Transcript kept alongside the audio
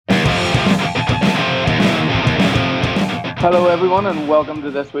Hello, everyone, and welcome to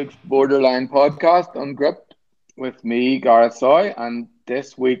this week's Borderline podcast on Grip with me, Gareth. And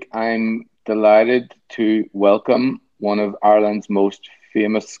this week I'm delighted to welcome one of Ireland's most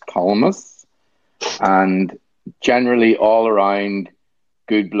famous columnists and generally all around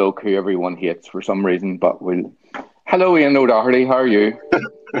good bloke who everyone hates for some reason. Hello, Ian O'Doherty, how are you?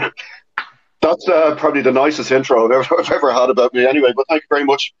 That's probably the nicest intro I've ever had about me anyway, but thank you very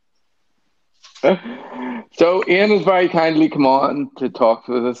much. So, Ian has very kindly come on to talk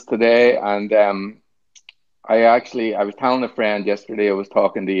with us today, and I was telling a friend yesterday I was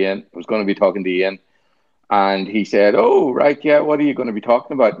talking to Ian. I was going to be talking to Ian, and he said, "Oh, right, yeah. What are you going to be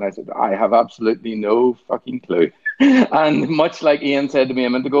talking about?" And I said, "I have absolutely no fucking clue." And much like Ian said to me a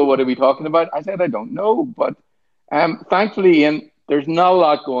minute ago, "What are we talking about?" I said, "I don't know." But thankfully, Ian, there's not a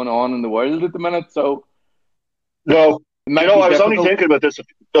lot going on in the world at the minute, so No, it might be I was only difficult. thinking about this.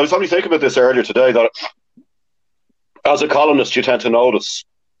 I was only thinking about this earlier today that as a columnist, you tend to notice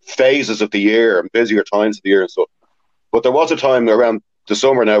phases of the year and busier times of the year and stuff. But there was a time around the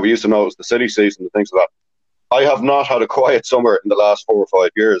summer now we used to notice the silly season and things like that. I have not had a quiet summer in the last 4 or 5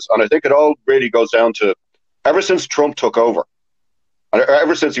 years, and I think it all really goes down to ever since Trump took over, and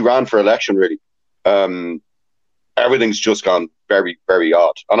ever since he ran for election, really. Um, Everything's just gone very, very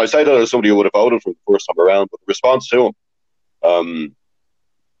odd. And I say that as somebody who would have voted for him the first time around, but the response to him,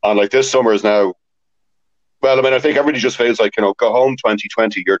 and like this summer is now, well, I mean, I think everybody just feels like, go home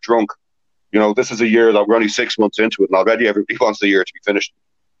 2020, you're drunk. This is a year that we're only 6 months into it, and already everybody wants the year to be finished.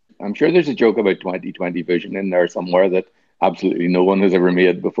 I'm sure there's a joke about 2020 vision in there somewhere that absolutely no one has ever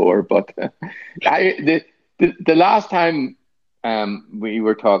made before. But the last time we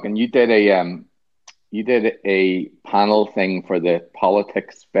were talking, you did a panel thing for the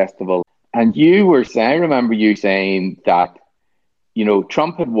politics festival, and you were saying, I remember you saying that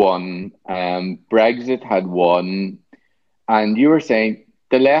Trump had won, Brexit had won, and you were saying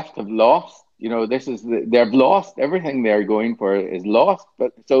the left have lost. They've lost everything they're going for is lost.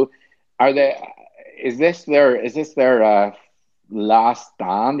 But so are they? Is this their last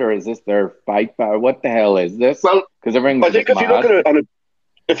stand, or is this their fight back? What the hell is this? Well, Because everything's I think just if you look mad. at it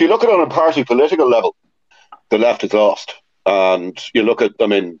if you look at it on a party political level, the left has lost. And you look at, I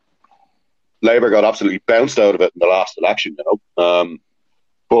mean, Labour got absolutely bounced out of it in the last election,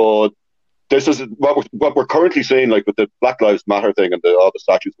 but this is what we're currently seeing, like with the Black Lives Matter thing and all the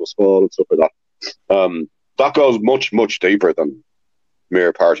statues must fall and stuff like that. That goes much, much deeper than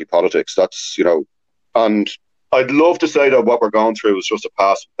mere party politics. And I'd love to say that what we're going through is just a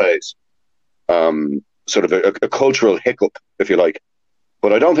passing phase, sort of a cultural hiccup, if you like.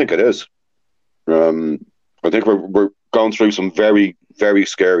 But I don't think it is. Um, I think we're going through some very, very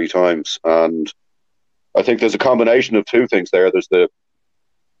scary times, and I think there's a combination of two things there. There's the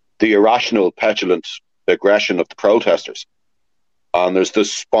irrational, petulant aggression of the protesters, and there's the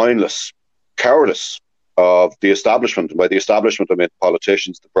spineless cowardice of the establishment. And by the establishment, I mean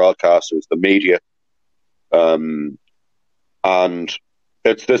politicians, the broadcasters, the media, and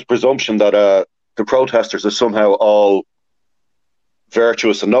it's this presumption that the protesters are somehow all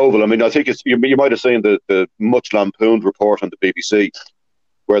virtuous and noble. I mean, I think you might have seen the much lampooned report on the BBC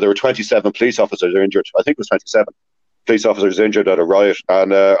where there were 27 police officers injured. I think it was 27 police officers injured at a riot,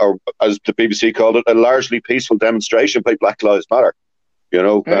 and or as the BBC called it, a largely peaceful demonstration by Black Lives Matter. You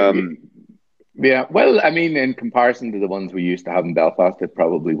know, Yeah, well, I mean, in comparison to the ones we used to have in Belfast, it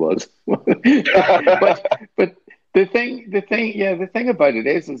probably was. But the thing about it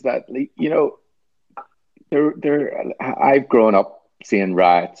is that I've grown up seeing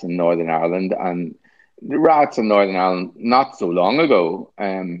riots in Northern Ireland, and the riots in Northern Ireland not so long ago.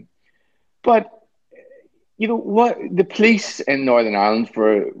 But you know what? The police in Northern Ireland,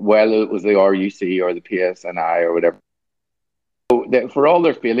 for well, it was the RUC or the PSNI or whatever, for all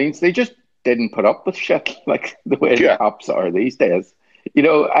their feelings, they just didn't put up with shit like the way the yeah, cops are these days.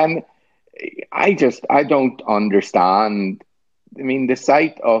 And I don't understand. I mean, the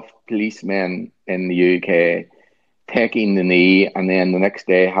sight of policemen in the UK taking the knee and then the next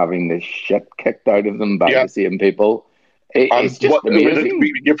day having the shit kicked out of them by yeah. the same people, And it's just amazing.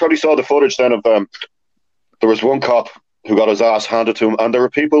 you probably saw the footage then of there was one cop who got his ass handed to him, and there were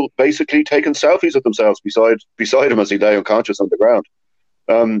people basically taking selfies of themselves beside him as he lay unconscious on the ground.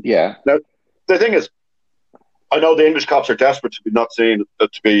 Yeah. Now, the thing is, I know the English cops are desperate to be not seen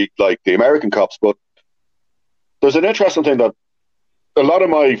to be like the American cops, but there's an interesting thing that a lot of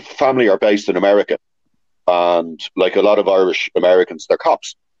my family are based in America, and like a lot of Irish Americans, they're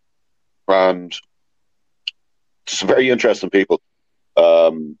cops, and some very interesting people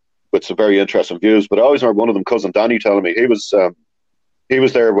with some very interesting views. But I always remember one of them, cousin Danny, telling me he was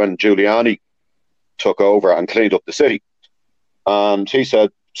there when Giuliani took over and cleaned up the city. And he said,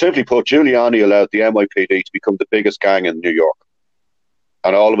 simply put, Giuliani allowed the NYPD to become the biggest gang in New York.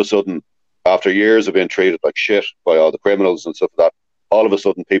 And all of a sudden, after years of being treated like shit by all the criminals and stuff like that, all of a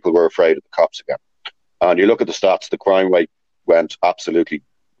sudden people were afraid of the cops again. And you look at the stats, the crime rate went absolutely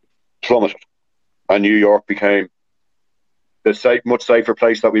plummeted. And New York became the much safer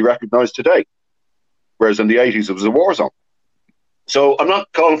place that we recognise today. Whereas in the 80s, it was a war zone. So I'm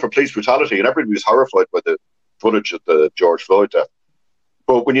not calling for police brutality, and everybody was horrified by the footage of the George Floyd death.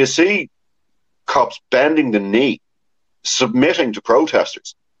 But when you see cops bending the knee, submitting to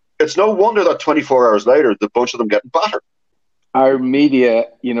protesters, it's no wonder that 24 hours later, the bunch of them getting battered. Our media,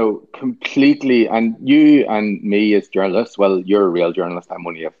 completely, and you and me as journalists, well, you're a real journalist, I'm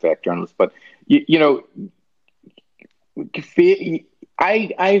only a fake journalist, but,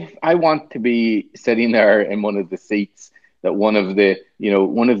 I want to be sitting there in one of the seats that one of the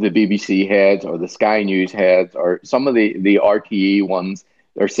BBC heads or the Sky News heads or some of the RTE ones,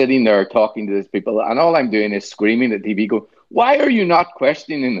 they're sitting there talking to these people, and all I'm doing is screaming at TV, go, why are you not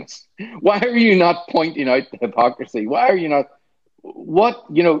questioning this? Why are you not pointing out the hypocrisy? Why are you not?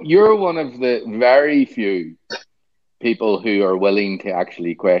 You're one of the very few people who are willing to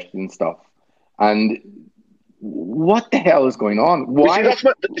actually question stuff. And what the hell is going on? Why?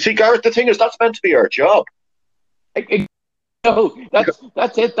 Gareth, the thing is, that's meant to be our job. No,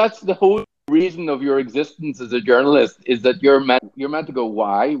 that's it. That's the whole reason of your existence as a journalist, is that you're meant to go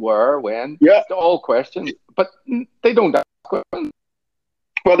why, where, when. Yeah. It's all questions, but they don't ask questions.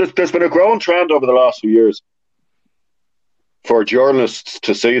 Well, there's been a growing trend over the last few years for journalists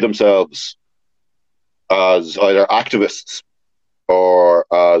to see themselves as either activists or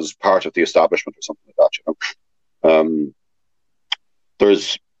as part of the establishment or something like that.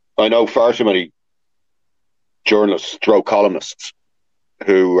 I know far too many journalists, columnists,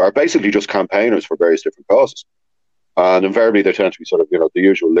 who are basically just campaigners for various different causes, and invariably they tend to be sort of the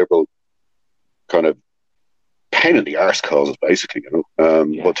usual liberal kind of pain in the arse causes, basically,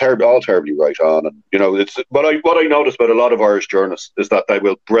 but all terribly right on. And it's what I notice about a lot of Irish journalists is that they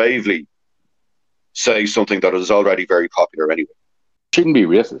will bravely say something that is already very popular anyway. Shouldn't be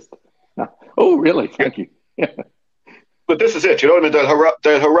racist. Oh, really? Thank you. But this is it, you know what I mean?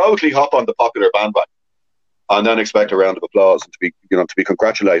 They'll heroically hop on the popular bandwagon and then expect a round of applause and to be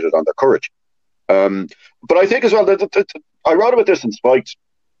congratulated on their courage. But I think as well that I wrote about this in Spike,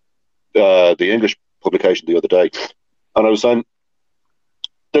 the English publication, the other day, and I was saying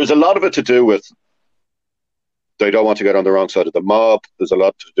there's a lot of it to do with they don't want to get on the wrong side of the mob. There's a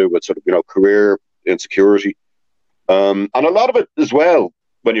lot to do with sort of career insecurity, and a lot of it as well,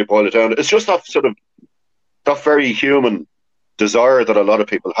 when you boil it down, it's just that very human desire that a lot of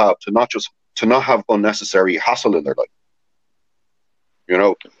people have to not have unnecessary hassle in their life.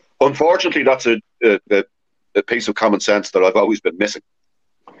 Unfortunately, that's a piece of common sense that I've always been missing.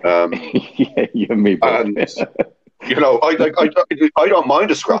 Yeah, you and me both. And I don't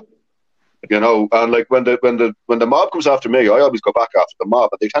mind a scrap. And like when the mob comes after me, I always go back after the mob,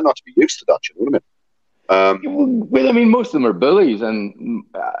 and they tend not to be used to that. You know what I mean? Well, I mean, most of them are bullies, and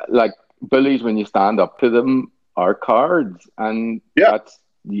bullies, when you stand up to them, are cards, and that's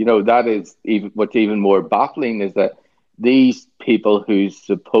that is what's even more baffling is that these people whose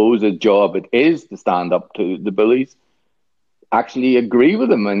supposed job it is to stand up to the bullies actually agree with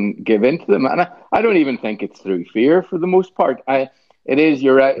them and give in to them. And I don't even think it's through fear for the most part.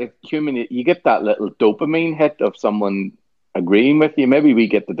 You're right, it's human. You get that little dopamine hit of someone agreeing with you. Maybe we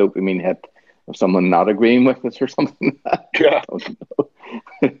get the dopamine hit of someone not agreeing with us or something. Yeah.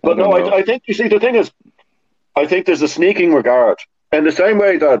 But no, I think, you see, the thing is, I think there's a sneaking regard. In the same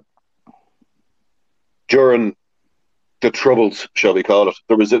way that during the Troubles, shall we call it,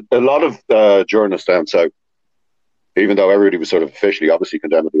 there was a lot of journalists down south, even though everybody was sort of officially obviously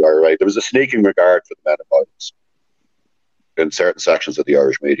condemning the IRA, there was a sneaking regard for the men of violence in certain sections of the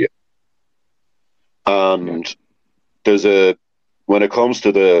Irish media. And when it comes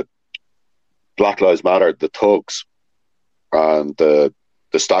to the Black Lives Matter, the thugs, and the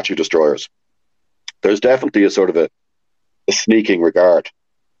statue destroyers, there's definitely a sort of a sneaking regard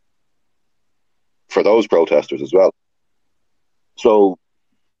for those protesters as well. So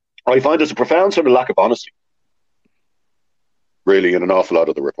I find there's a profound sort of lack of honesty, really, in an awful lot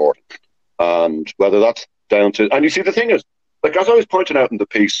of the reporting. And whether that's down to... And you see, the thing is, as I was pointing out in the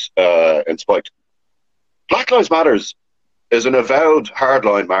piece in Spike, Black Lives Matter is an avowed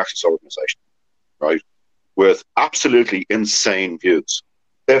hardline Marxist organisation, right, with absolutely insane views.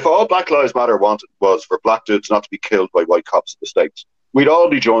 If all Black Lives Matter wanted was for black dudes not to be killed by white cops in the States, we'd all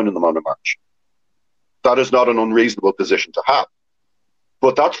be joining them on a march. That is not an unreasonable position to have.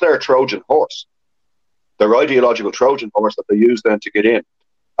 But that's their Trojan horse. their ideological Trojan horse that they use then to get in.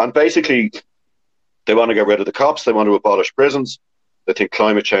 And basically, they want to get rid of the cops. They want to abolish prisons. They think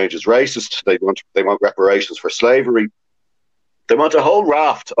climate change is racist. They want reparations for slavery. They want a whole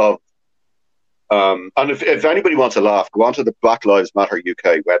raft of. And if anybody wants to laugh, go onto the Black Lives Matter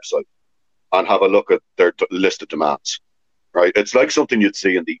UK website and have a look at their list of demands. Right, it's like something you'd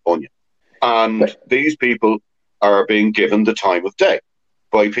see in The Onion. And these people are being given the time of day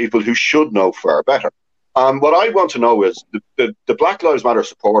by people who should know far better. What I want to know is the Black Lives Matter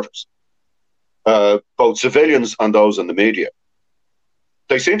supporters, both civilians and those in the media,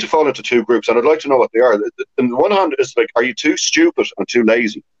 they seem to fall into two groups, and I'd like to know what they are. On the one hand, it's like, are you too stupid and too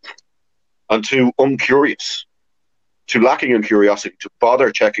lazy and too uncurious, too lacking in curiosity to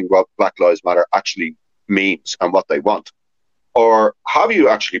bother checking what Black Lives Matter actually means and what they want? Or have you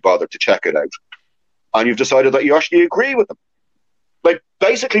actually bothered to check it out and you've decided that you actually agree with them? Like,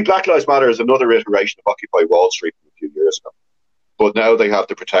 basically, Black Lives Matter is another iteration of Occupy Wall Street from a few years ago. But now they have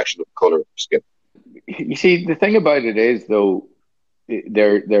the protection of the colour of their skin. You see, the thing about it is, though,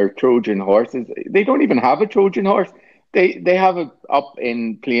 they're Trojan horses. They don't even have a Trojan horse. They have it up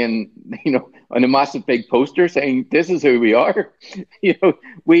in plain, on a massive big poster saying, "This is who we are."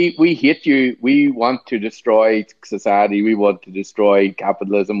 We hate you. We want to destroy society. We want to destroy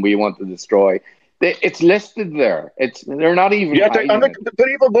capitalism. We want to destroy. It's listed there. They're not even. Yeah, but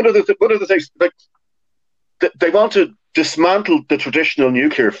even one of the things, like, they want to dismantle the traditional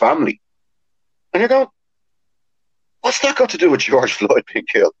nuclear family, and you're going, what's that got to do with George Floyd being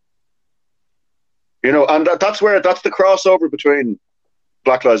killed? And that's the crossover between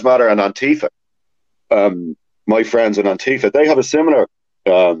Black Lives Matter and Antifa. My friends in Antifa, they have a similar,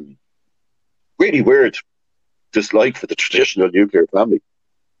 really weird dislike for the traditional nuclear family.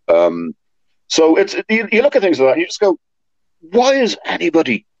 So you look at things like that, and you just go, why is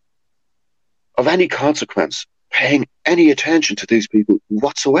anybody of any consequence paying any attention to these people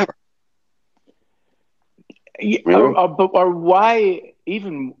whatsoever? Or why,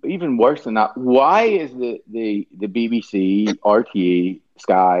 even worse than that, why is the BBC, RTE,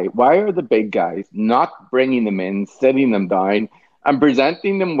 Sky, why are the big guys not bringing them in, sitting them down and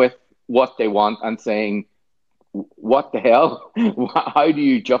presenting them with what they want and saying, what the hell? How do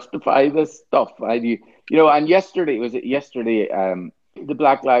you justify this stuff? How do you, and yesterday, the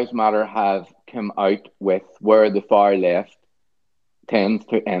Black Lives Matter have come out with where the far left tends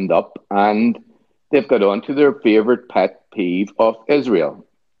to end up, and they've got on to their favorite pet peeve of Israel.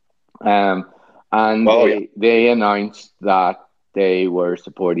 They announced that they were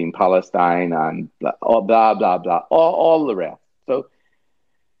supporting Palestine and blah, blah, blah, blah, all the rest. So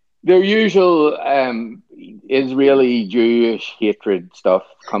their usual Israeli Jewish hatred stuff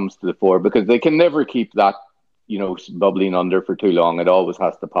comes to the fore because they can never keep that, bubbling under for too long. It always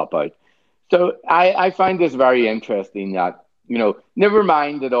has to pop out. So I find this very interesting that, never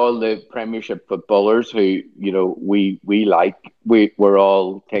mind that all the Premiership footballers who, we're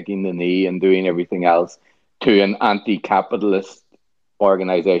all taking the knee and doing everything else to an anti-capitalist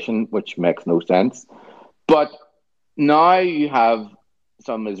organization, which makes no sense. But now you have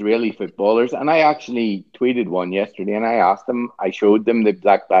some Israeli footballers, and I actually tweeted one yesterday, and I showed them the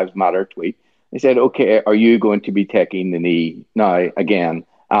Black Lives Matter tweet. I said, okay, are you going to be taking the knee now again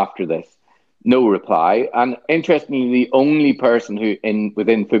after this? No reply. And interestingly, the only person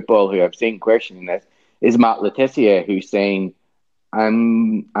within football who I've seen questioning this is Matt Letizia, who's saying,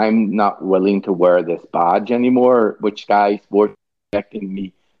 I'm not willing to wear this badge anymore, which Sky Sports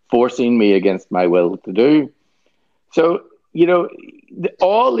forcing me against my will to do. So,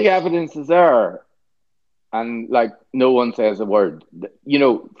 all the evidence is there. And no one says a word.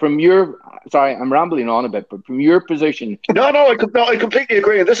 Sorry, I'm rambling on a bit, but from your position, I completely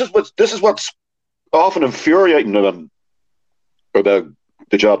agree. And this is what's often infuriating about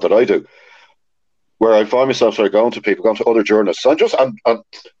the job that I do, where I find myself going to other journalists, and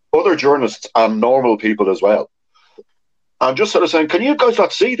other journalists and normal people as well. I'm just sort of saying, can you guys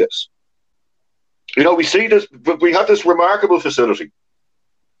not see this? We see this. We have this remarkable facility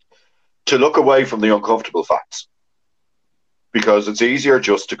to look away from the uncomfortable facts because it's easier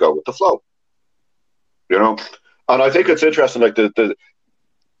just to go with the flow, And I think it's interesting. I'm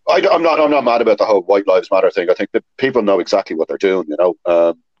not mad about the whole White Lives Matter thing. I think that people know exactly what they're doing,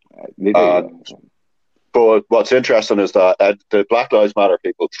 They do. But what's interesting is that the Black Lives Matter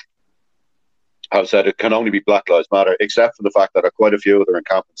people have said it can only be Black Lives Matter, except for the fact that at quite a few of their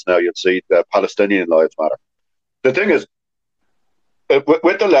encampments now you'd see the Palestinian Lives Matter. The thing is,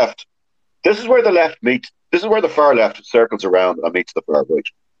 with the left, this is where the left meets. This is where the far left circles around and meets the far right.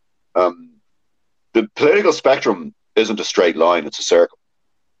 The political spectrum isn't a straight line; it's a circle,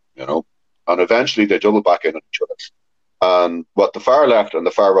 And eventually they double back in on each other. And what the far left and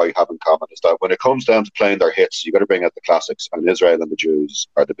the far right have in common is that when it comes down to playing their hits, you got to bring out the classics, and Israel and the Jews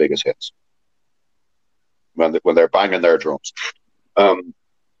are the biggest hits when they're banging their drums.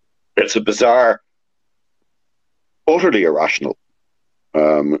 It's a bizarre, utterly irrational,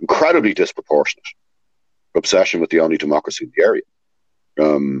 incredibly disproportionate obsession with the only democracy in the area.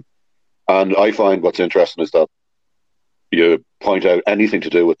 And I find what's interesting is that you point out anything to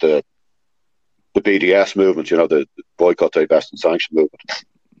do with the BDS movement, the boycott, divest and sanction movement,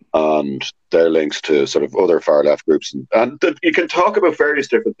 and their links to sort of other far left groups. And you can talk about various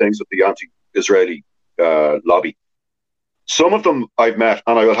different things with the anti-Israeli lobby. Some of them I've met,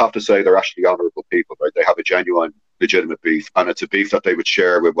 and I will have to say they're actually honourable people, right? They have a genuine, legitimate beef, and it's a beef that they would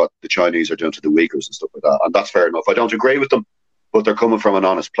share with what the Chinese are doing to the Uyghurs and stuff like that. And that's fair enough. I don't agree with them, but they're coming from an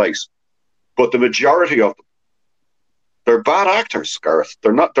honest place. But the majority of them, they're bad actors, Gareth.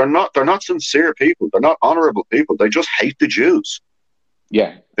 They're not sincere people. They're not honourable people. They just hate the Jews.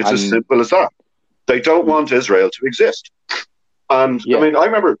 Yeah. It's as simple as that. They don't want Israel to exist. And I mean, I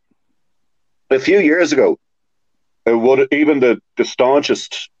remember a few years ago, even the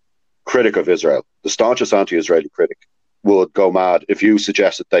staunchest critic of Israel, the staunchest anti-Israeli critic, would go mad if you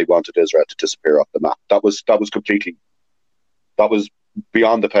suggested they wanted Israel to disappear off the map. That was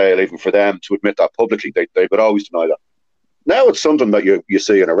beyond the pale even for them to admit that publicly. They would always deny that. Now it's something that you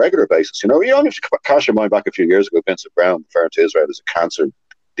see on a regular basis. You only have to cast your mind back a few years ago, Vincent Brown referring to Israel as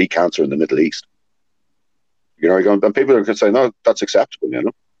the cancer in the Middle East. You're going, and people are going to say, no, that's acceptable,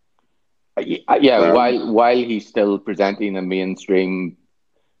 While he's still presenting a mainstream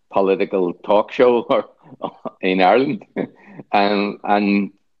political talk show in Ireland,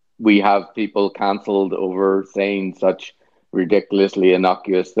 and we have people cancelled over saying such ridiculously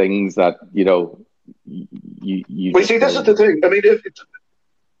innocuous things that you see, this is the thing. I mean,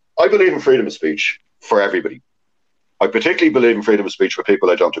 I believe in freedom of speech for everybody. I particularly believe in freedom of speech for people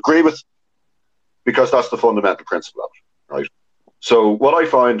I don't agree with, because that's the fundamental principle of it, right? So what I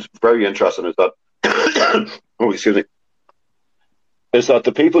find very interesting is that, is that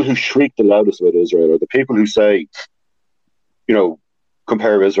the people who shriek the loudest about Israel are the people who say,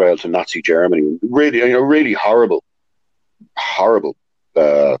 compare Israel to Nazi Germany. Really, really horrible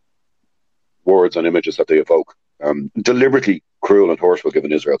words and images that they evoke. Deliberately cruel and hurtful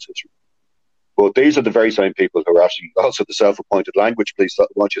given Israel's history. But these are the very same people who are actually also the self-appointed language police that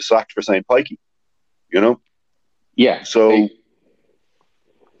want you sacked for saying pikey. Yeah. So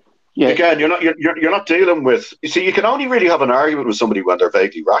again, you're not dealing with. You see, you can only really have an argument with somebody when they're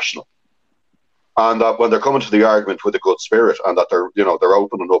vaguely rational, and that when they're coming to the argument with a good spirit, and that they're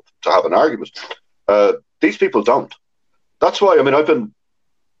opening up to have an argument. These people don't. That's why I've been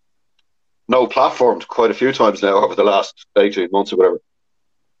platformed quite a few times now over the last 18 months or whatever,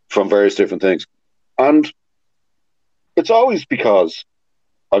 from various different things, and it's always because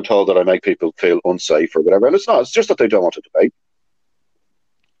I'm told that I make people feel unsafe or whatever, and it's not. It's just that they don't want to debate.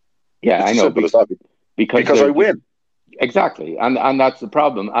 Yeah, it's I know. Because I win. Exactly, and that's the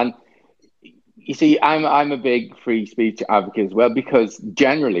problem. And you see, I'm a big free speech advocate as well, because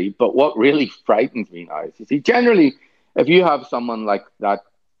generally, but what really frightens me now is, you see, generally, if you have someone like that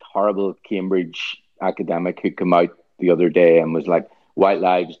horrible Cambridge academic who came out the other day and was like, white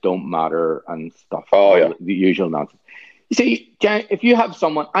lives don't matter and stuff, the usual nonsense. You see, if you have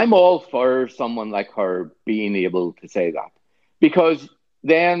someone, I'm all for someone like her being able to say that, because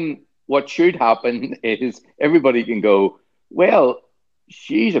then what should happen is everybody can go, well,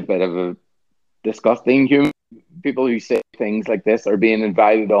 she's a bit of a disgusting human. People who say things like this are being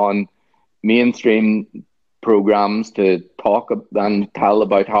invited on mainstream programs to talk and tell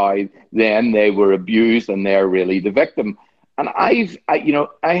about how then they were abused and they're really the victim. And I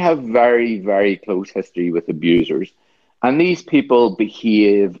have very, very close history with abusers, and these people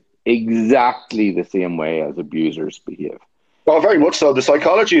behave exactly the same way as abusers behave. Well, very much so. The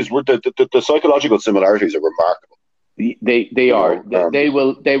psychological similarities are remarkable. They are. They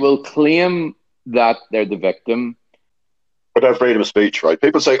will claim that they're the victim without freedom of speech, right?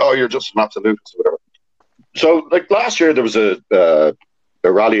 People say, "Oh, you're just an absolutist," or whatever. So, like last year, there was a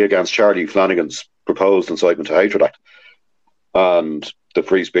rally against Charlie Flanagan's proposed incitement to hatred act and the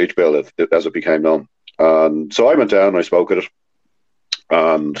free speech bill, as it became known. And so I went down and I spoke at it,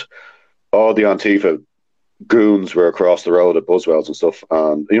 and all the Antifa goons were across the road at Buswells and stuff,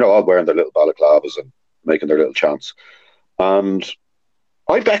 and all wearing their little balaclavas and making their little chants. And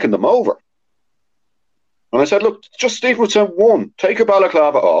I beckoned them over, and I said, "Look, just Stephen would say, one, take your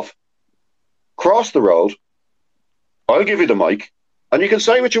balaclava off, cross the road. I'll give you the mic, and you can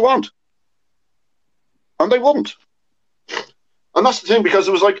say what you want." And they wouldn't. And that's the thing, because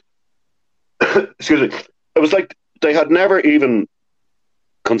it was like, excuse me, it was like they had never even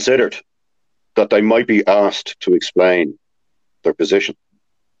considered that they might be asked to explain their position,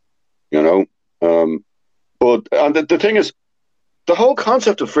 you know. But and the thing is, the whole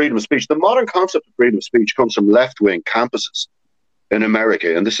concept of freedom of speech, the modern concept of freedom of speech, comes from left-wing campuses in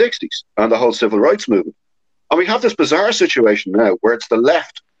America in the 60s and the whole civil rights movement. And we have this bizarre situation now where it's the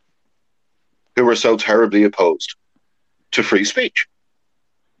left who are so terribly opposed to free speech.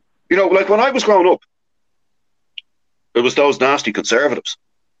 You know, like when I was growing up, it was those nasty conservatives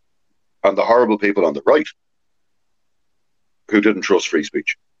and the horrible people on the right who didn't trust free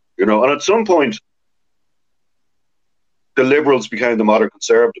speech. You know, and at some point, the liberals became the modern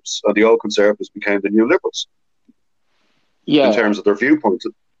conservatives and the old conservatives became the new liberals in Yeah. terms of their viewpoints.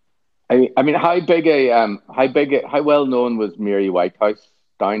 I mean, how well known was Mary Whitehouse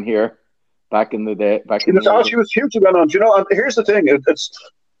down here back in the day? Back in the Oh, old she days? was hugely well known. You know, and here's the thing: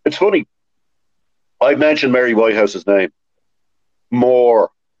 it's funny. I've mentioned Mary Whitehouse's name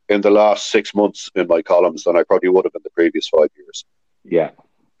more in the last 6 months in my columns than I probably would have in the previous 5 years, Yeah,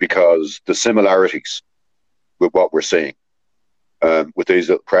 because the similarities with what we're seeing with these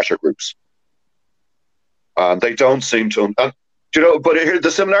little pressure groups, and they don't seem to. And, you know, but here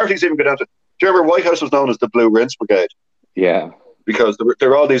the similarities even go down to. Do you remember White House was known as the Blue Rinse Brigade yeah, because there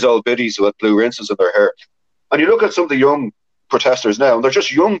were all these old biddies with blue rinses in their hair, and you look at some of the young protesters now, and they're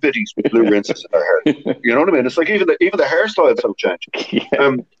just young biddies with blue rinses in their hair. You know what I mean? It's like even the hairstyles don't change.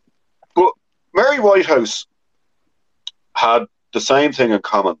 yeah, But Mary Whitehouse had the same thing in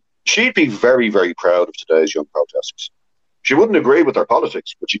common. She'd be very, very proud of today's young protesters. She wouldn't agree with their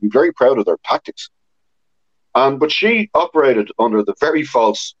politics, but she'd be very proud of their tactics. But she operated under the very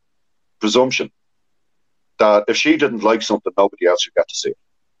false presumption that if she didn't like something, nobody else should get to see it.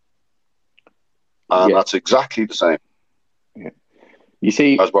 And yeah, that's exactly the same yeah. You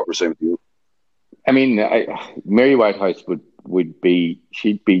see, as what we're seeing with you. I mean, Mary Whitehouse would be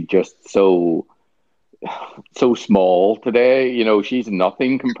she'd be just so small today. You know, she's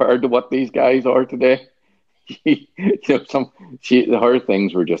nothing compared to what these guys are today. Her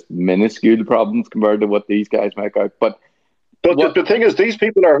things were just minuscule problems compared to what these guys make out. But But what? the thing is, these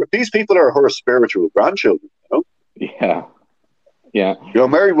people are her spiritual grandchildren. Yeah, yeah, You know,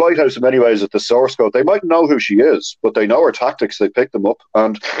 Mary Whitehouse in many ways is the source code. They might know who she is, but they know her tactics. They pick them up,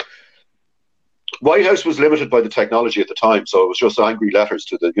 and Whitehouse was limited by the technology at the time, so it was just angry letters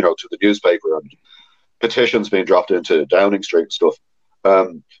to the newspaper and petitions being dropped into Downing Street and stuff.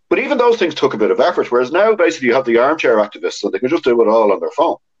 But even those things took a bit of effort. Whereas now, basically, you have the armchair activists, and they can just do it all on their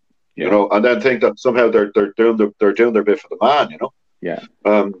phone, yeah, and then think that somehow they're doing their bit for the man, yeah,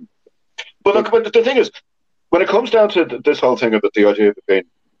 But look, but the thing is, when it comes down to this whole thing about the idea of it being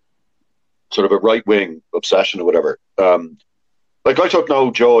sort of a right wing obsession or whatever, like I took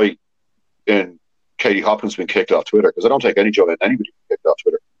no joy in Katie Hopkins being kicked off Twitter, because I don't take any joy in anybody being kicked off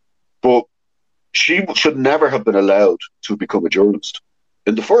Twitter. But she should never have been allowed to become a journalist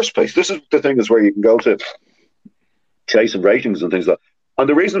in the first place. This is the thing, is where you can go to chasing ratings and things like that.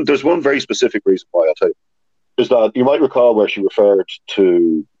 And there's one very specific reason why, I'll tell you, is that you might recall where she referred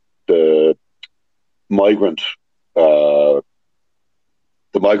to the migrant, uh,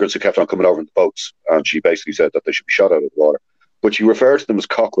 the migrants who kept on coming over in the boats, and she basically said that they should be shot out of the water. But she referred to them as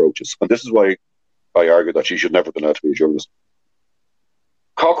cockroaches, and this is why I argue that she should never have been allowed to be a journalist.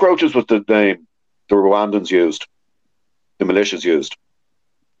 Cockroaches was the name the Rwandans used, the militias used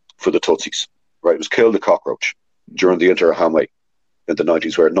for the Tutsis. Right, it was kill the cockroach during the Interahamwe in the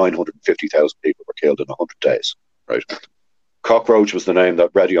 90s, where 950,000 people were killed in 100 days. Right, Cockroach was the name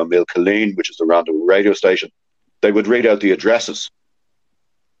that Radio Mil Killeen, which is the random radio station, they would read out the addresses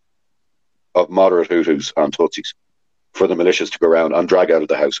of moderate Hutus and Tutsis for the militias to go around and drag out of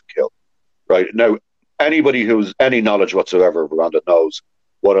the house and kill. Right, now, anybody who's any knowledge whatsoever of Rwanda knows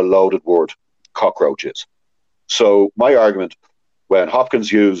what a loaded word cockroach is. So my argument, when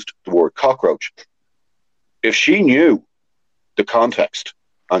Hopkins used the word cockroach, if she knew the context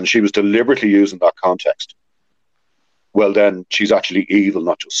and she was deliberately using that context, well, then she's actually evil,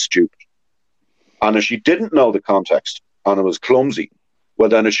 not just stupid. And if she didn't know the context and it was clumsy, well,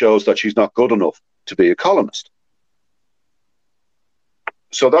 then it shows that she's not good enough to be a columnist.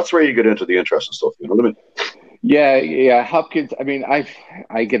 So that's where you get into the interesting stuff, you know what I mean? yeah, yeah. Hopkins. I mean,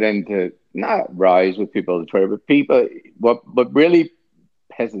 I get into not rise with people on Twitter, but people. What really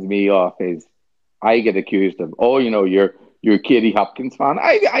pisses me off is I get accused of, oh, you're a Katie Hopkins fan.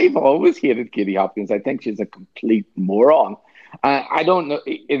 I've always hated Katie Hopkins. I think she's a complete moron. I don't know.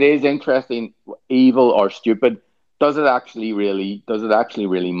 It is interesting, evil or stupid. Does it actually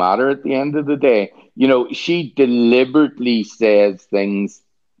really matter at the end of the day? You know, she deliberately says things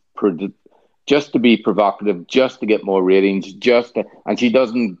just to be provocative, just to get more ratings, and she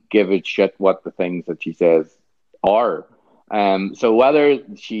doesn't give a shit what the things that she says are. So whether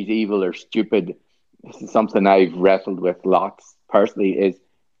she's evil or stupid, this is something I've wrestled with lots personally. Is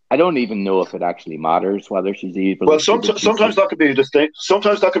I don't even know if it actually matters whether she's evil or Well, stupid. sometimes that could be a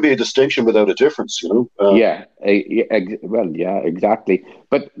sometimes that could be a distinction without a difference. Yeah, well, yeah, exactly.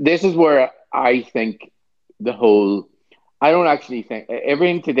 But this is where I think the whole. I don't actually think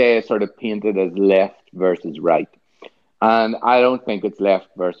everything today is sort of painted as left versus right. And I don't think it's left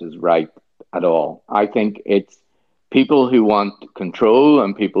versus right at all. I think it's people who want control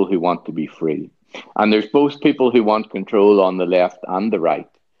and people who want to be free. And there's both people who want control on the left and the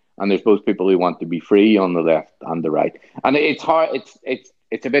right. And there's both people who want to be free on the left and the right. And it's hard.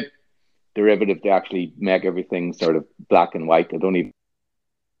 It's a bit derivative to actually make everything sort of black and white. I don't even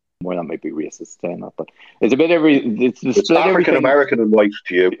more that might be racist saying that, but it's a bit it's the It's split African everything. American and white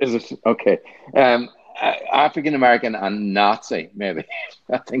to you. Is it okay? African American and Nazi, maybe.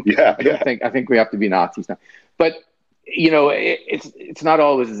 I think Yeah, I don't yeah. think I think we have to be Nazis now. But it's not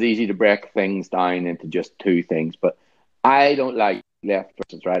always as easy to break things down into just two things. But I don't like left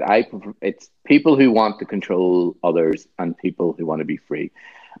versus right. I prefer, it's people who want to control others and people who want to be free.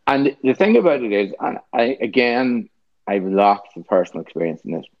 And the thing about it is, and I've lots of personal experience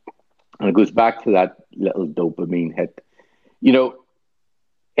in this, and it goes back to that little dopamine hit. You know,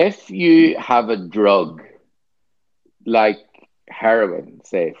 if you have a drug like heroin,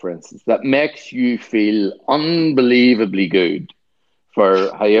 say, for instance, that makes you feel unbelievably good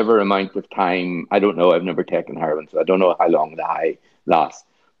for however amount of time, I don't know, I've never taken heroin, so I don't know how long the high lasts,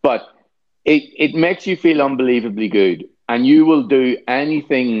 but it makes you feel unbelievably good, and you will do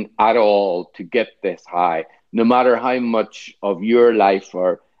anything at all to get this high, no matter how much of your life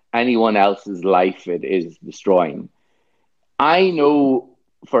or anyone else's life it is destroying. I know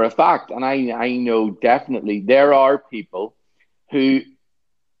for a fact, and I know definitely there are people who,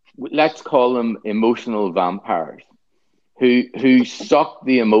 let's call them emotional vampires, who suck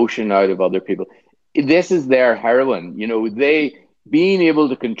the emotion out of other people. This is their heroin. They being able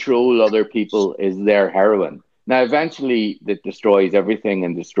to control other people is their heroin. Now, eventually, that destroys everything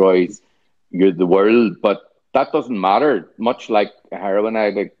and destroys the world, but that doesn't matter. Much like a heroin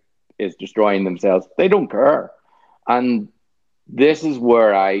addict is destroying themselves, they don't care. And this is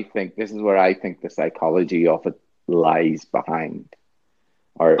where I think the psychology of it lies behind,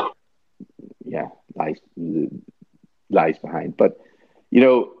 or yeah, lies behind. But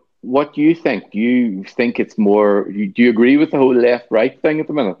what do you think? Do you think it's more? Do you agree with the whole left-right thing at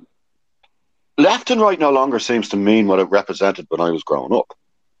the minute? Left and right no longer seems to mean what it represented when I was growing up.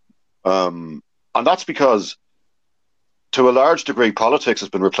 And that's because, to a large degree, politics has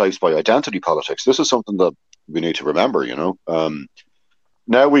been replaced by identity politics. This is something that we need to remember.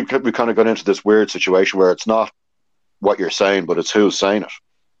 Now we kind of got into this weird situation where it's not what you're saying, but it's who's saying it.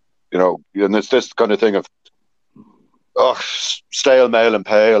 And it's this kind of thing of, oh, stale, male, and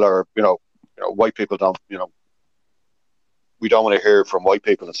pale, or white people don't, we don't want to hear from white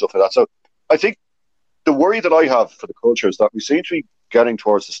people and stuff like that. So I think the worry that I have for the culture is that we seem to be getting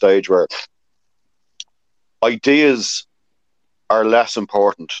towards the stage where ideas are less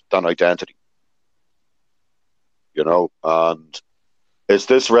important than identity. And it's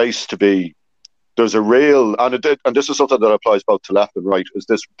this race to be. There's a real, and this is something that applies both to left and right. Is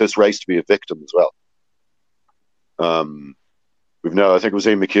this race to be a victim as well? I think it was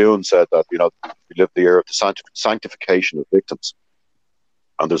Ian McEwan said that we live the era of the sanctification of victims,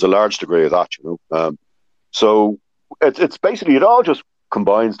 and there's a large degree of that. So it's basically, it all just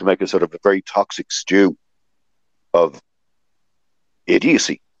combines to make a sort of a very toxic stew of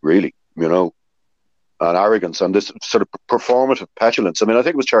idiocy, really, and arrogance and this sort of performative petulance. I mean, I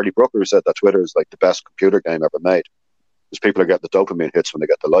think it was Charlie Brooker who said that Twitter is like the best computer game ever made, because people are getting the dopamine hits when they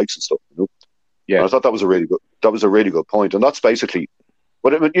get the likes and stuff. Yeah, and I thought that was a really good point, and that's basically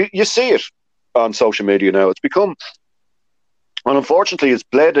what you see it on social media now. It's become, and unfortunately, it's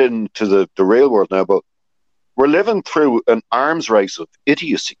bled into the real world now. But we're living through an arms race of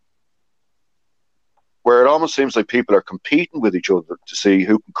idiocy, where it almost seems like people are competing with each other to see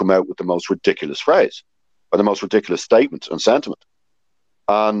who can come out with the most ridiculous phrase or the most ridiculous statement and sentiment.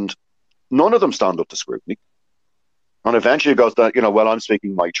 And none of them stand up to scrutiny. And eventually it goes that, well, I'm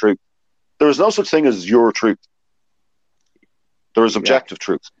speaking my truth. There is no such thing as your truth. There is objective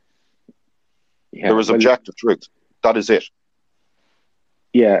truth. Yeah, there is objective truth. That is it.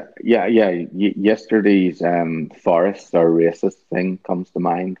 Yeah. Yesterday's forests are racist thing comes to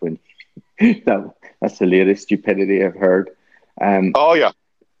mind when that's the latest stupidity I've heard. Oh yeah,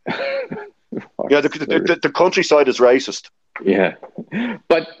 yeah. The countryside is racist. Yeah,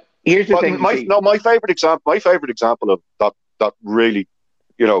 but Here's the But thing, you see. my favorite example of that really,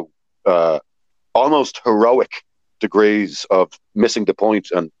 you know, almost heroic degrees of missing the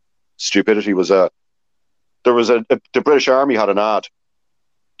point and stupidity was the British Army had an ad,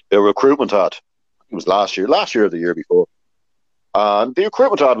 a recruitment ad. It was last year or the year before, and the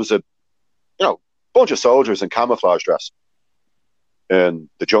recruitment ad was a bunch of soldiers in camouflage dress in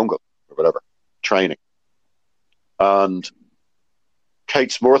the jungle or whatever training, and Kate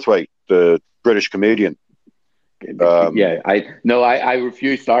Smurthwaite, the British comedian. I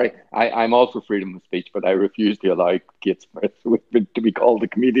refuse. Sorry, I'm all for freedom of speech, but I refuse to allow Kate Smith to be called a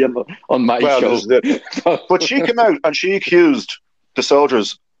comedian on my Well, show. this is it. But she came out and she accused the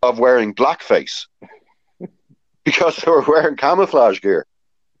soldiers of wearing blackface because they were wearing camouflage gear.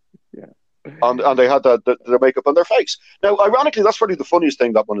 Yeah. And they had their makeup on their face. Now, ironically, that's probably the funniest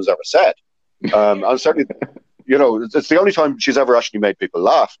thing that one has ever said. And certainly, it's the only time she's ever actually made people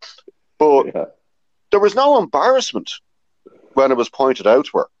laugh. But Yeah. there was no embarrassment when it was pointed out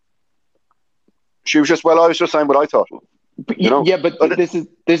to her. She was just, I was just saying what I thought. But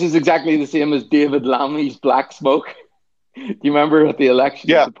this is exactly the same as David Lammy's black smoke. Do you remember at the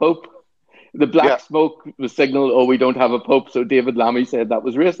election of the Pope? The black smoke was signal, oh, we don't have a Pope, so David Lammy said that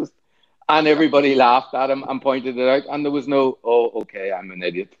was racist. And everybody laughed at him and pointed it out, and there was no, oh, okay, I'm an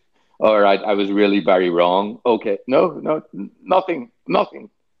idiot. All right, I was really very wrong. Okay, no, nothing.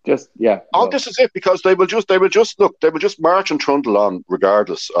 Just This is it, because they will just march and trundle on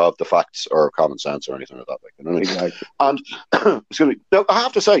regardless of the facts or common sense or anything like that. You know what I mean? Exactly. And excuse me. Now, I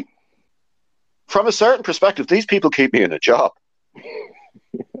have to say, from a certain perspective, these people keep me in a job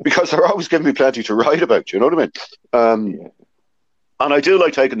because they're always giving me plenty to write about. You know what I mean? And I do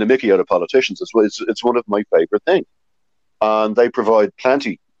like taking the mickey out of politicians. It's one of my favorite things, and they provide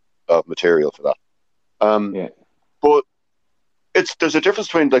plenty of material for that. But there's a difference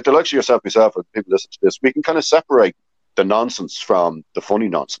between, like, the likes of myself, and people listen to this. We can kind of separate the nonsense from the funny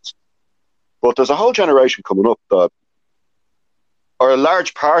nonsense. But there's a whole generation coming up or a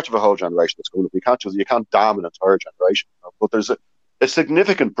large part of a whole generation that's coming up. You can't damn an entire generation, but there's a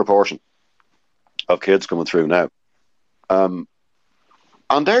significant proportion of kids coming through now, and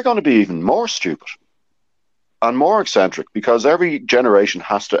they're going to be even more stupid and more eccentric because every generation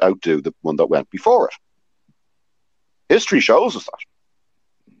has to outdo the one that went before it. History shows us that,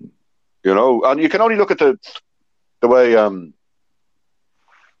 and you can only look at the way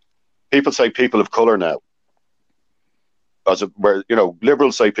people say people of color now, where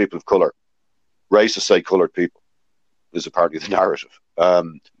liberals say people of color, racists say colored people, is a part of the narrative.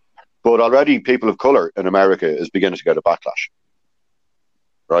 But already people of color in America is beginning to get a backlash,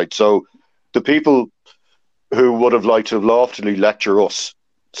 right? So the people who would have liked to loftily lecture us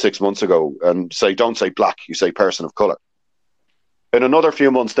 6 months ago and say, don't say black, you say person of color. In another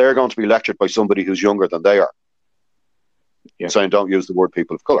few months, they're going to be lectured by somebody who's younger than they are, saying don't use the word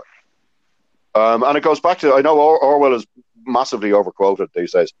people of color. And it goes back to, I know Orwell is massively overquoted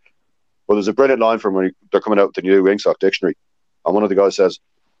these days, but there's a brilliant line from when they're coming out with the new Ingsoc dictionary, and one of the guys says,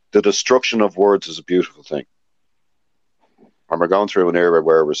 the destruction of words is a beautiful thing. And we're going through an era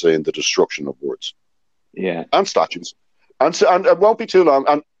where we're seeing the destruction of words. Yeah. And statues. And it won't be too long.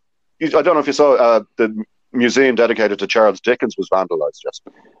 And I don't know if you saw the museum dedicated to Charles Dickens was vandalized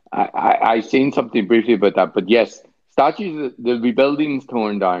yesterday. I seen something briefly about that, but yes, statues, there'll be buildings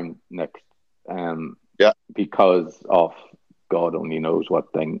torn down next. Because of God only knows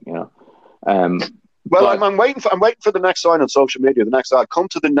what thing, I'm waiting for the next sign on social media. The next ad, come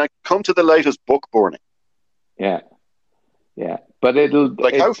to the latest book burning. Yeah. But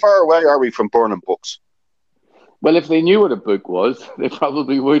how far away are we from burning books? Well, if they knew what a book was, they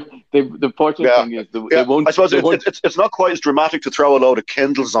probably would. The fortunate thing is they won't. I suppose it's not quite as dramatic to throw a load of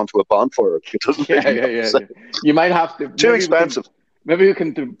Kindles onto a bonfire. It doesn't. Yeah. You might have to. Too expensive. Maybe we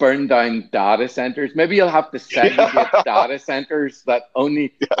can burn down data centers. Maybe you'll have to segregate data centers that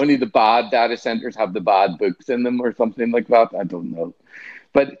only the bad data centers have the bad books in them or something like that. I don't know.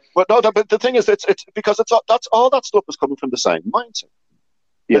 But the thing is, it's because that's all that stuff is coming from the same mindset.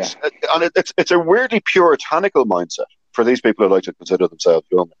 Yeah. It's a weirdly puritanical mindset for these people who like to consider themselves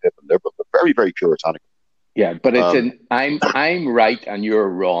young and hip and liberal, but very, very puritanical. Yeah, but it's I'm right and you're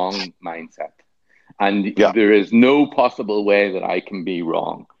wrong mindset. And there is no possible way that I can be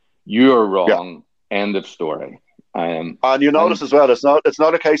wrong. You're wrong. End of story. And you notice as well, it's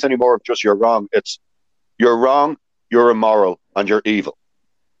not a case anymore of just you're wrong. It's you're wrong, you're immoral, and you're evil.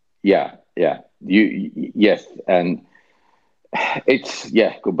 Yeah. Yes, and it's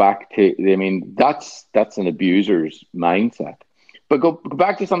go back to. I mean, that's an abuser's mindset. But go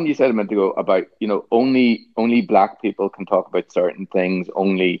back to something you said a minute ago about only black people can talk about certain things.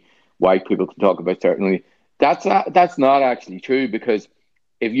 Only white people can talk about certainly. That's not actually true, because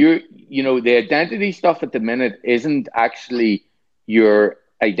if the identity stuff at the minute isn't actually your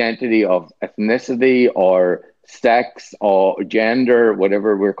identity of ethnicity or sex or gender,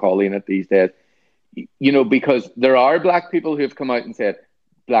 whatever we're calling it these days. Because there are black people who have come out and said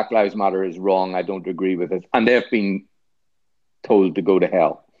Black Lives Matter is wrong. I don't agree with it, and they've been told to go to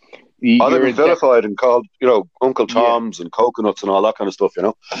hell. Oh, they've You're been vilified and called, Uncle Yeah, Toms and coconuts and all that kind of stuff,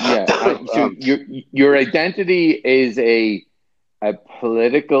 yeah. So um, your identity is a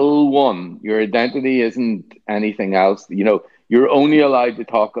political one. Your identity isn't anything else. You're only allowed to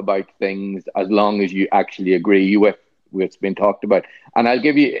talk about things as long as you actually agree with what's been talked about. And I'll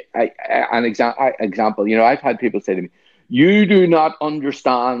give you an example. I've had people say to me, "You do not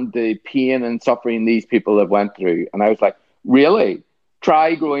understand the pain and suffering these people have went through." And I was like, "Really?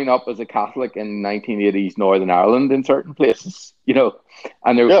 Try growing up as a Catholic in 1980s Northern Ireland in certain places,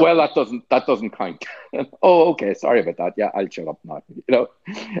 And they're, yeah. well, that doesn't count." Oh, okay, sorry about that. Yeah, I'll shut up now.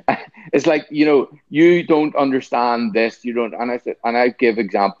 It's like, you don't understand this. You don't. And I give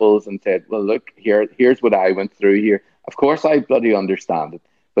examples and said, well, look, here's what I went through here. Of course, I bloody understand it,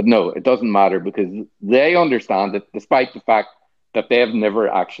 but no, it doesn't matter, because they understand it, despite the fact that they have never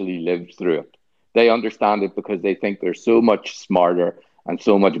actually lived through it. They understand it because they think they're so much smarter and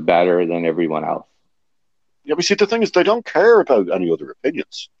so much better than everyone else. Yeah, we see the thing is they don't care about any other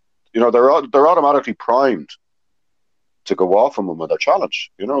opinions. They're automatically primed to go off on them when they're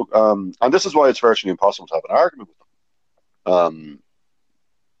challenged. And this is why it's virtually impossible to have an argument with them.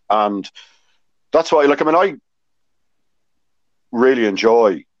 And that's why, I really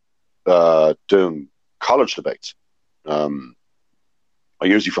enjoy doing college debates. I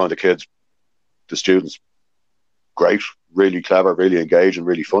usually find the students, great, really clever, really engaged, and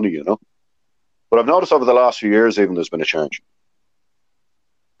really funny. But I've noticed over the last few years, even there's been a change.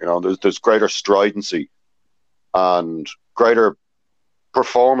 There's greater stridency and greater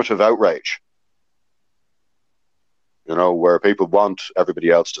performative outrage. Where people want everybody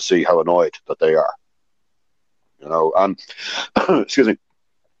else to see how annoyed that they are. And excuse me.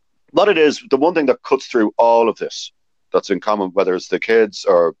 What it is, the one thing that cuts through all of this, that's in common, whether it's the kids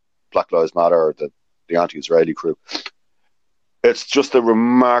or Black Lives Matter or the anti-Israeli crew, it's just a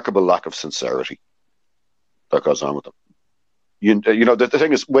remarkable lack of sincerity that goes on with them. The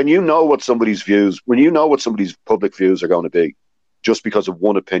thing is, when you know what somebody's public views are going to be, just because of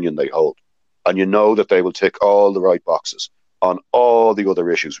one opinion they hold, and you know that they will tick all the right boxes on all the other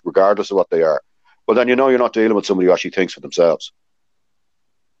issues, regardless of what they are, well, then you're not dealing with somebody who actually thinks for themselves.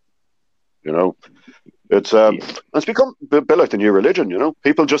 It's it's become a bit like the new religion.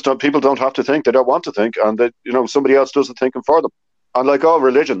 People don't have to think; they don't want to think, and that somebody else does the thinking for them. And like all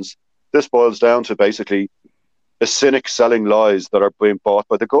religions, this boils down to basically a cynic selling lies that are being bought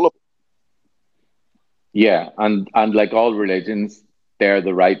by the gullible. Yeah, and like all religions, they're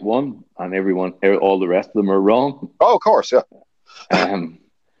the right one, and all the rest of them are wrong. Oh, of course, yeah. Um,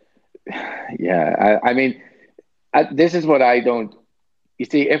 yeah, I mean, this is what I don't. You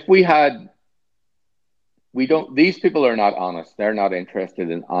see, if we don't. These people are not honest. They're not interested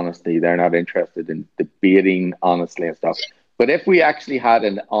in honesty. They're not interested in debating honestly and stuff. But if we actually had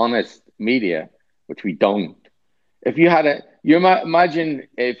an honest media, which we don't, if you had imagine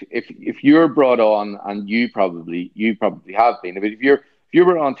if you're brought on, and you probably have been, but if you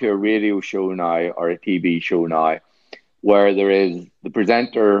were onto a radio show now or a TV show now, where there is the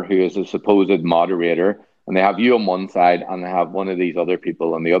presenter who is a supposed moderator, and they have you on one side and they have one of these other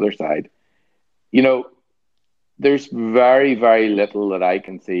people on the other side, you know, there's very, very little that I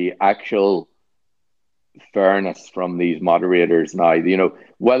can see actual fairness from these moderators now.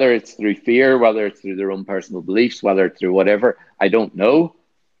 Whether it's through fear, whether it's through their own personal beliefs, whether it's through whatever, I don't know.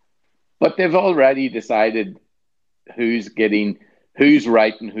 But they've already decided who's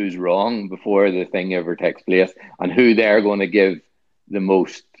right and who's wrong before the thing ever takes place, and who they're going to give the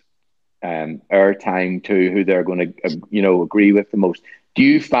most airtime to, who they're going to agree with the most. Do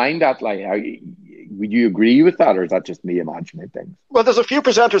you find that, like, would you agree with that, or is that just me imagining things? Well, there's a few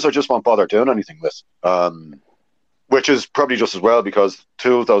presenters I just won't bother doing anything with, which is probably just as well, because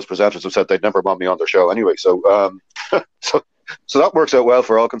two of those presenters have said they'd never want me on their show anyway. So, so that works out well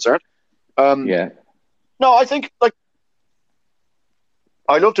for all concerned. Yeah. No, I think, like,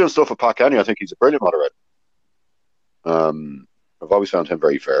 I love doing stuff with Pat Kenny. I think he's a brilliant moderator. I've always found him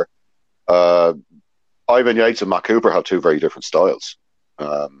very fair. Ivan Yates and Matt Cooper have two very different styles.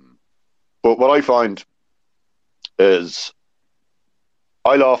 But what I find is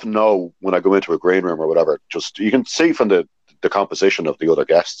I'll often know when I go into a green room or whatever, just you can see from the composition of the other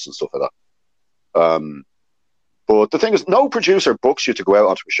guests and stuff like that. But the thing is, no producer books you to go out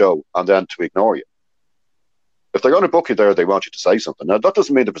onto a show and then to ignore you. If they're going to book you there, they want you to say something. Now, that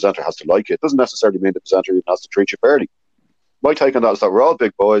doesn't mean the presenter has to like you. It doesn't necessarily mean the presenter even has to treat you fairly. My take on that is that we're all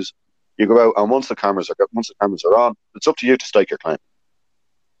big boys. You go out, and once the cameras are on, it's up to you to stake your claim.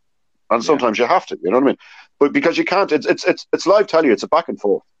 And sometimes you have to, you know what I mean? But because you can't, it's live telly. It's a back and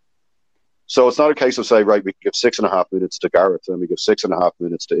forth. So it's not a case of say, right, we give 6.5 minutes to Gareth, then we give 6.5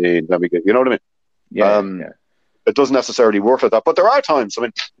 minutes to Ian, then we get, you know what I mean? Yeah. It doesn't necessarily work like that. But there are times, I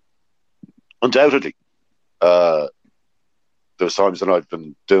mean, undoubtedly, there's times that I've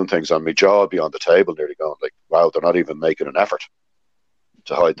been doing things on my jaw beyond the table, nearly going like, wow, they're not even making an effort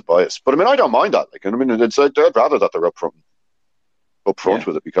to hide the bias. But I mean, I don't mind that. Like, I mean, I'd rather that they're upfront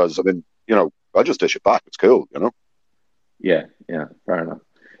with it, because I mean, you know, I just dish it back. It's cool, you know. Yeah, fair enough.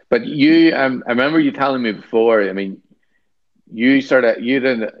 But you, I remember you telling me before. I mean, you had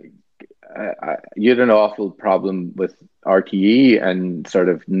an awful problem with RTE and sort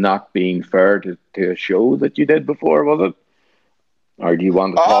of not being fair to a show that you did before, was it? Or do you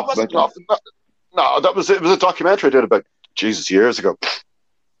want to talk about that? No, that was it. Was a documentary I did about years ago.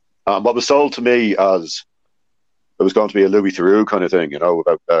 What was sold to me as it was going to be a Louis Theroux kind of thing, you know,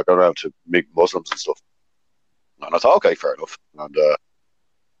 about going around to meet Muslims and stuff. And I thought, okay, fair enough. And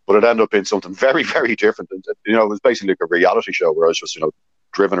but it ended up being something very, very different. And, you know, it was basically like a reality show where I was just, you know,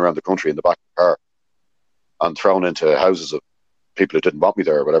 driven around the country in the back of the car and thrown into houses of people who didn't want me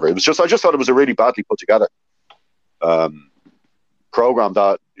there or whatever. It was just, I just thought it was a really badly put together program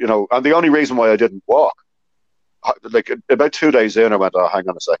that, you know, and the only reason why I didn't walk, like about 2 days in, I went, oh, hang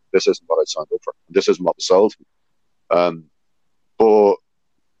on a second, this isn't what I signed up for. This isn't what was sold. And there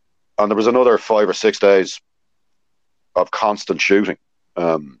was another 5 or 6 days of constant shooting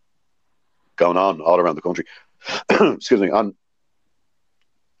going on all around the country. Excuse me. And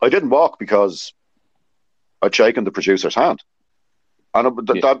I didn't walk because I'd shaken the producer's hand. And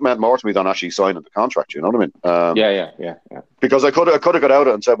that meant more to me than actually signing the contract, you know what I mean? Yeah. Because I could have got out of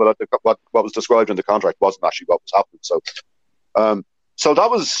it and said, well, what was described in the contract wasn't actually what was happening. So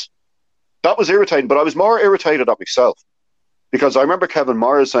that was irritating, but I was more irritated at myself, because I remember Kevin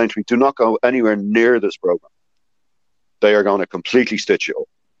Myers saying to me, do not go anywhere near this program. They are going to completely stitch you up.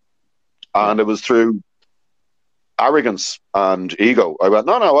 And it was through arrogance and ego. I went,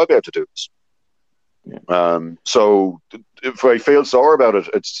 no, I'll be able to do this. Yeah. So if I feel sore about it,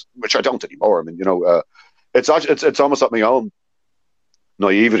 which I don't anymore. I mean, you know, it's almost at my own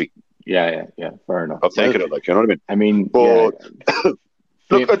naivety. Yeah. Fair enough. Of thinking it, like, you know what I mean? I mean, but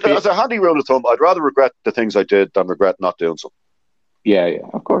look, as a handy rule of thumb, I'd rather regret the things I did than regret not doing something. Yeah,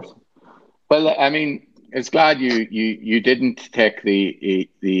 of course. Well, I mean, it's glad you didn't take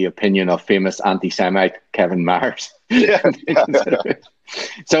the opinion of famous anti-Semite Kevin Myers. Yeah.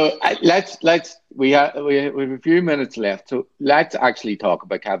 So we have a few minutes left. So let's actually talk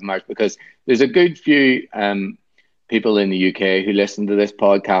about Kevin Myers, because there's a good few people in the UK who listen to this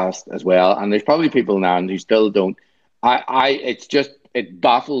podcast as well, and there's probably people now who still don't. It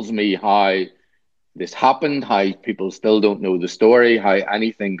baffles me how this happened, how people still don't know the story, how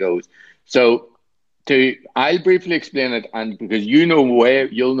anything goes. So I'll briefly explain it, and because you'll know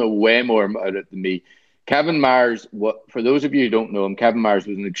way more about it than me. Kevin Myers, for those of you who don't know him, Kevin Myers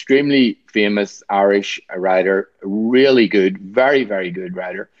was an extremely famous Irish writer, really good, very, very good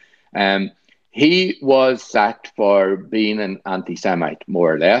writer. He was sacked for being an anti-Semite,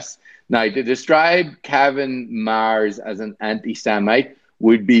 more or less. Now, to describe Kevin Myers as an anti-Semite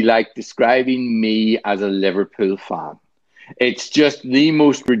would be like describing me as a Liverpool fan. It's just the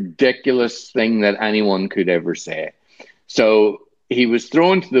most ridiculous thing that anyone could ever say. So he was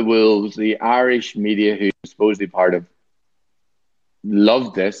thrown to the wolves. The Irish media, who was supposedly part of,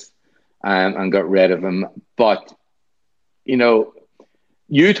 loved this and got rid of him. But, you know,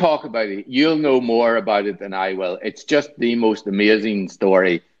 you talk about it. You'll know more about it than I will. It's just the most amazing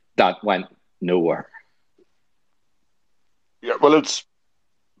story that went nowhere. Yeah, well, it's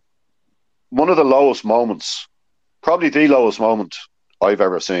one of the lowest moments, probably the lowest moment I've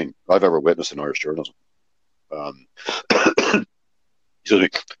ever witnessed in Irish journalism. Excuse me.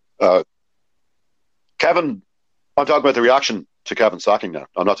 Kevin, I'm talking about the reaction to Kevin sacking now.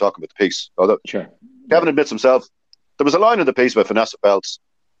 I'm not talking about the piece. Sure. Kevin admits himself. There was a line in the piece about Vanessa Belts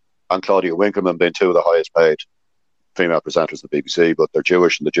and Claudia Winkleman being two of the highest paid female presenters in the BBC, but they're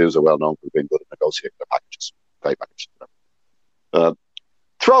Jewish and the Jews are well known for being good at negotiating their packages, pay packages.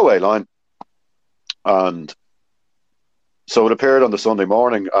 Throwaway line. And so it appeared on the Sunday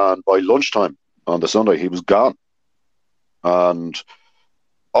morning, and by lunchtime on the Sunday, he was gone. And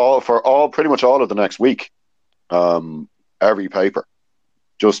pretty much all of the next week, every paper,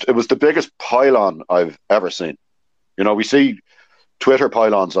 it was the biggest pylon I've ever seen. We see Twitter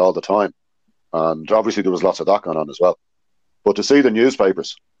pylons all the time, and obviously there was lots of that going on as well. But to see the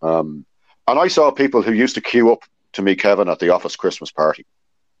newspapers, and I saw people who used to queue up to meet Kevin at the office Christmas party,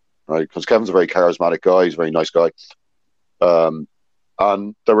 right? Because Kevin's a very charismatic guy, he's a very nice guy.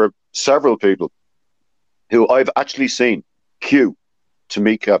 And there were several people who I've actually seen queue to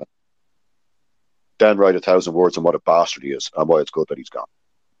meet Kevin, then write 1,000 words on what a bastard he is and why it's good that he's gone.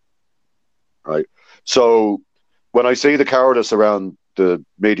 Right? So when I see the cowardice around the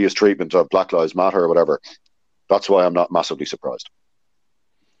media's treatment of Black Lives Matter or whatever, that's why I'm not massively surprised.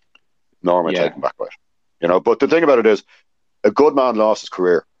 Nor am I taken back by it. But the thing about it is, a good man lost his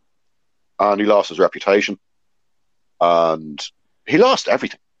career, and he lost his reputation, and he lost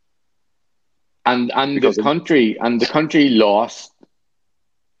everything. And the country lost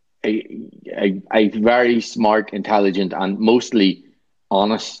a very smart, intelligent, and mostly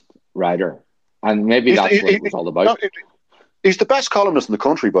honest writer. And maybe that's what it was all about. He's the best columnist in the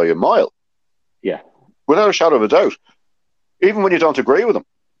country by a mile. Yeah. Without a shadow of a doubt. Even when you don't agree with him.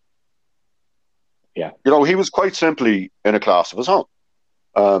 Yeah. He was quite simply in a class of his own.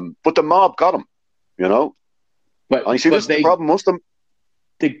 But the mob got him, But and you see, this is the problem. Most of them,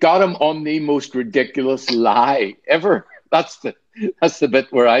 they got him on the most ridiculous lie ever. That's the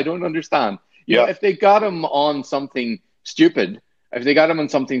bit where I don't understand. If they got him on something stupid, if they got him on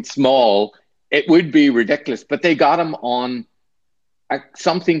something small, it would be ridiculous. But they got him on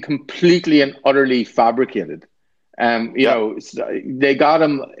something completely and utterly fabricated. They got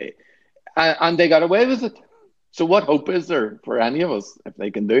him, and they got away with it. So what hope is there for any of us if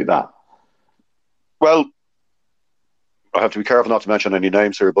they can do that? Well, I have to be careful not to mention any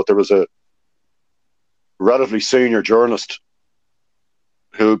names here, but there was a relatively senior journalist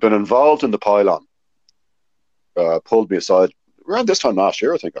who had been involved in the pylon, pulled me aside around this time last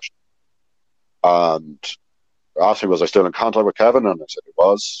year, I think, actually, and asked me, was I still in contact with Kevin? And I said it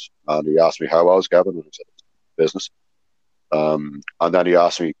was. And he asked me how I was, Kevin, and I said it's business. And then he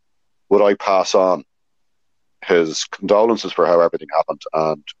asked me, would I pass on his condolences for how everything happened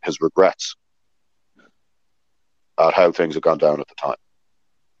and his regrets at how things had gone down at the time.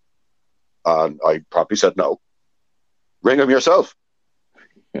 And I promptly said no. Ring him yourself.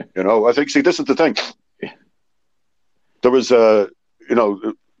 I think, see, this is the thing. There was it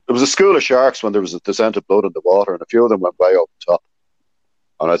was a school of sharks when there was a descent of blood in the water, and a few of them went way over the top.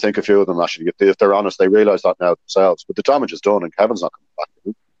 And I think a few of them actually, if they're honest, they realise that now themselves. But the damage is done, and Kevin's not coming back.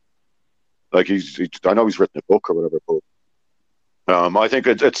 Like I know he's written a book or whatever, but I think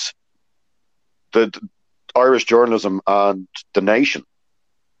it's the Irish journalism and the nation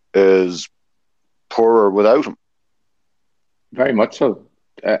is poorer without him. Very much so.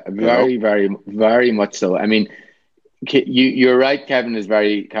 Very, very much so. I mean, you're right. Kevin is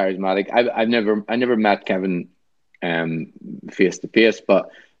very charismatic. I never met Kevin face to face, but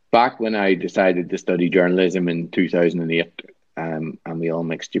back when I decided to study journalism in 2008, and we all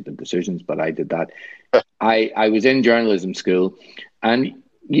make stupid decisions, but I did that. I was in journalism school, and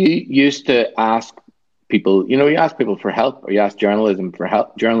you used to ask people. You ask people for help, or you ask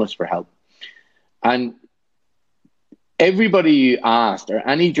journalists for help, and everybody you asked, or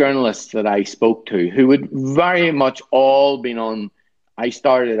any journalists that I spoke to, who would very much all been on, I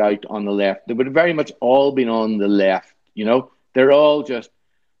started out on the left, they would have very much all been on the left, they're all just,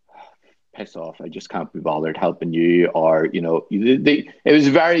 piss off, I just can't be bothered helping you, or, it was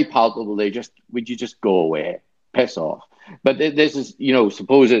very palpable, would you just go away, piss off. But this is,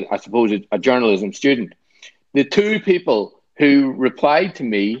 suppose a journalism student. The two people who replied to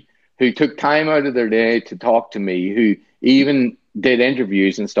me, who took time out of their day to talk to me, who even did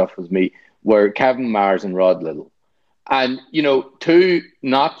interviews and stuff with me, were Kevin Mars and Rod Little. And, two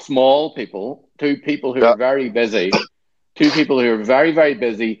not small people, two people who are very busy, two people who are very, very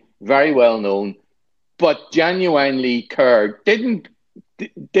busy, very well known, but genuinely cared, didn't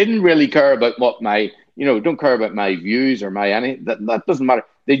really care about what don't care about my views or that doesn't matter.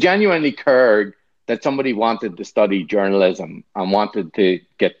 They genuinely cared that somebody wanted to study journalism and wanted to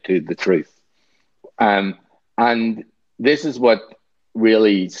get to the truth. And this is what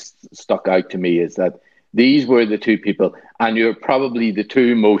really stuck out to me, is that these were the two people, and you're probably the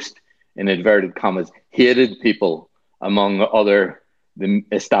two most, in inverted commas, hated people among the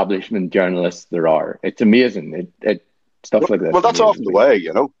establishment journalists there are. It's amazing. Stuff like this. Well, that's often the way,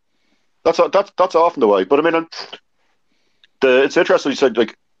 That's often the way. But I mean, it's interesting you said,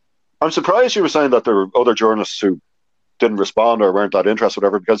 like, I'm surprised you were saying that there were other journalists who didn't respond or weren't that interested,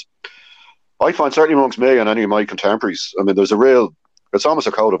 whatever, because I find, certainly amongst me and any of my contemporaries, I mean, it's almost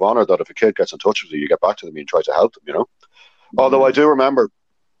a code of honour that if a kid gets in touch with you, you get back to them and try to help them, Although I do remember,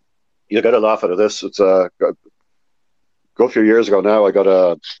 you get a laugh out of this, it's good few years ago now, I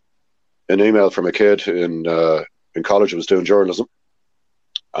got an email from a kid in college who was doing journalism,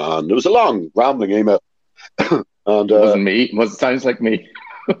 and it was a long, rambling email. And It wasn't me. It sounds like me.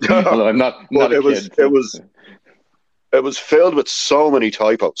 Although I'm not but a it was kid. So. it was filled with so many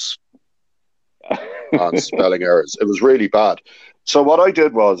typos and spelling errors. It was really bad. So what I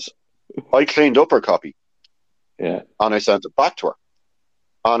did was I cleaned up her copy, Yeah, and I sent it back to her.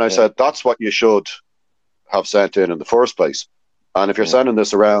 And I yeah, said, that's what you should have sent in the first place. And if you're yeah. sending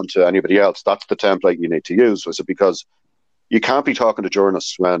this around to anybody else, that's the template you need to use. I said, because you can't be talking to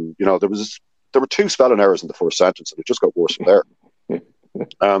journalists when, there were 2 spelling errors in the first sentence, and it just got worse from there.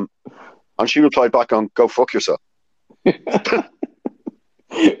 And she replied back on, go fuck yourself. Which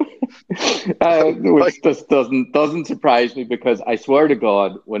just doesn't surprise me, because I swear to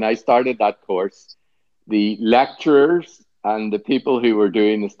God, when I started that course, the lecturers and the people who were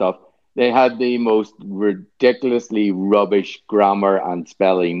doing the stuff, they had the most ridiculously rubbish grammar and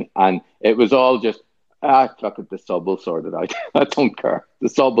spelling, and it was all just fuck it, the sub will sort it out. I don't care. The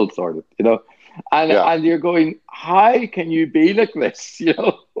sub will sort it. And Yeah. and you're going, how can you be like this?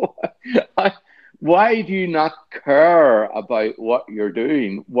 Why do you not care about what you're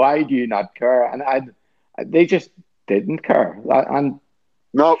doing? Why do you not care? And they just didn't care. And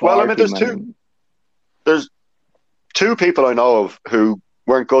No, well, I far mean, too many. there's 2 people I know of who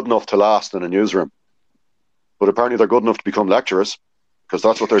weren't good enough to last in a newsroom, but apparently they're good enough to become lecturers, because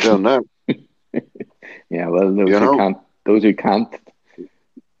that's what they're doing now. Yeah, well, those You who know? can't,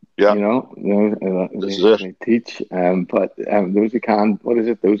 Yeah, this is it. they teach. But those who can, what is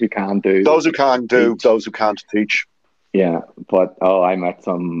it? Those who can do, Those who can do, teach. those who can't teach. Yeah, but I met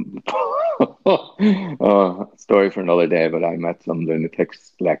some. Story for another day. But I met some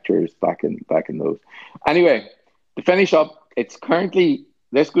lunatics lecturers back in those. Anyway, to finish up, it's currently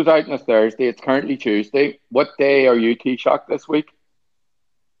this goes out on a Thursday. It's currently Tuesday. What day are you Taoiseach this week?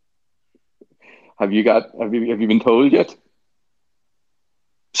 Have you been told yet?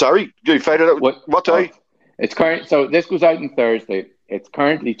 Sorry, you faded out. What day? It's current. So this goes out on Thursday. It's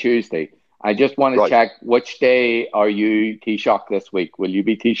currently Tuesday. I just want to Right. check, which day are you Taoiseach this week? Will you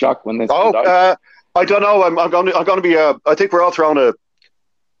be Taoiseach when this Oh, goes out? I don't know. I'm going to be. I think we're all throwing a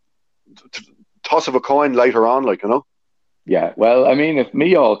toss of a coin later on. Yeah. Well, I mean, if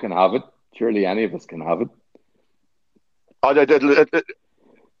me all can have it, surely any of us can have it.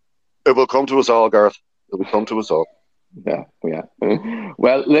 It will come to us all, Gareth. It will come to us all. Yeah. Yeah.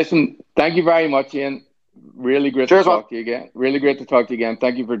 Well, listen. Thank you very much, Ian. Really great Cheers, to man. talk to you again. Really great to talk to you again.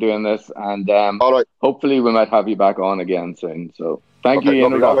 Thank you for doing this, and All right. hopefully we might have you back on again soon. So, thank you, Okay,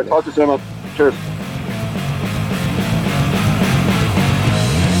 Ian. lovely. All right, talk to you soon, man. Cheers.